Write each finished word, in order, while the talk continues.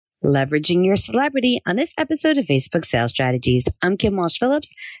leveraging your celebrity on this episode of Facebook Sales Strategies. I'm Kim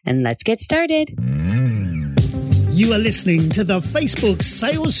Walsh-Phillips, and let's get started. You are listening to the Facebook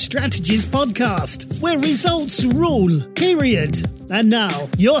Sales Strategies podcast, where results rule, period. And now,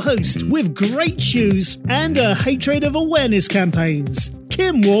 your host with great shoes and a hatred of awareness campaigns,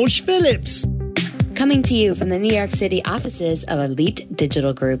 Kim Walsh-Phillips. Coming to you from the New York City offices of Elite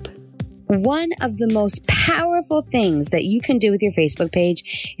Digital Group. One of the most powerful things that you can do with your Facebook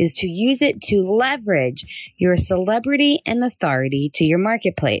page is to use it to leverage your celebrity and authority to your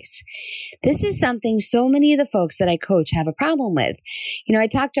marketplace. This is something so many of the folks that I coach have a problem with. You know, I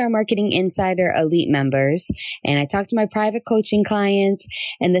talk to our Marketing Insider Elite members, and I talk to my private coaching clients,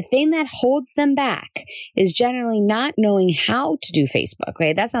 and the thing that holds them back is generally not knowing how to do Facebook,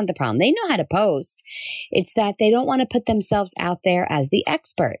 right? That's not the problem. They know how to post. It's that they don't want to put themselves out there as the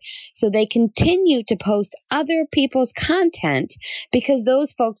expert. So they continue to post other people's content because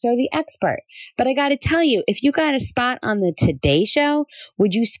those folks are the expert. But I got to tell you, if you got a spot on the Today Show,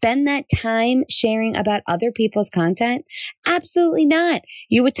 would you spend that time sharing about other people's content? Absolutely not.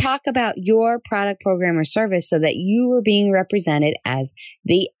 You would talk about your product, program, or service so that you were being represented as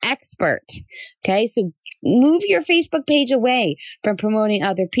the expert. Okay, so move your Facebook page away from promoting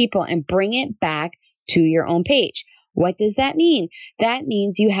other people and bring it back to your own page. What does that mean? That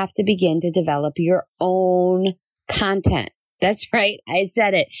means you have to begin to develop your own content. That's right. I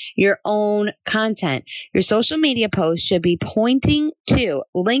said it. Your own content. Your social media posts should be pointing to,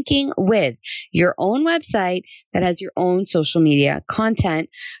 linking with your own website that has your own social media content,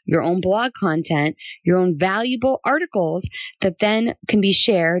 your own blog content, your own valuable articles that then can be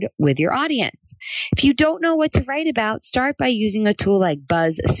shared with your audience. If you don't know what to write about, start by using a tool like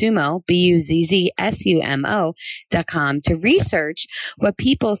BuzzSumo, BuzzSumo.com, to research what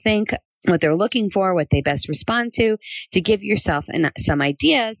people think, what they're looking for, what they best respond to give yourself some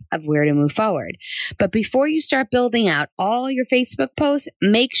ideas of where to move forward. But before you start building out all your Facebook posts,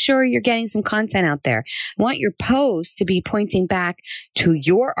 make sure you're getting some content out there. I want your posts to be pointing back to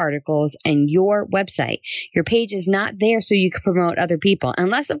your articles and your website. Your page is not there so you can promote other people,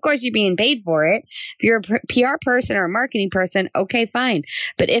 unless, of course, you're being paid for it. If you're a PR person or a marketing person, okay, fine.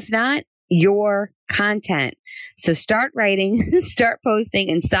 But if not, your content. So start writing, start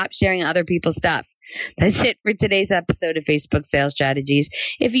posting, and stop sharing other people's stuff. That's it for today's episode of Facebook Sales Strategies.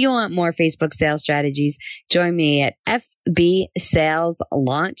 If you want more Facebook Sales Strategies, join me at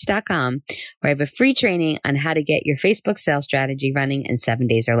fbsaleslaunch.com, where I have a free training on how to get your Facebook sales strategy running in 7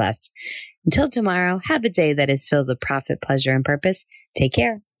 days or less. Until tomorrow, have a day that is filled with profit, pleasure, and purpose. Take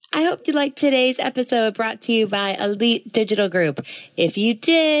care. I hope you liked today's episode brought to you by Elite Digital Group. If you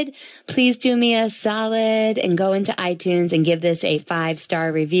did, please do me a solid and go into iTunes and give this a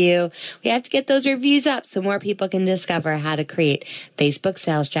 5-star review. We have to get those reviews up so more people can discover how to create Facebook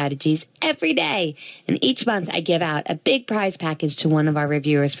sales strategies every day. And each month I give out a big prize package to one of our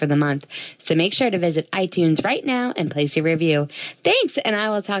reviewers for the month. So make sure to visit iTunes right now and place your review. Thanks, and I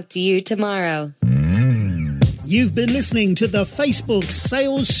will talk to you tomorrow. You've been listening to the Facebook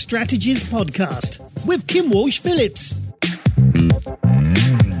Sales Strategies podcast with Kim Walsh-Phillips.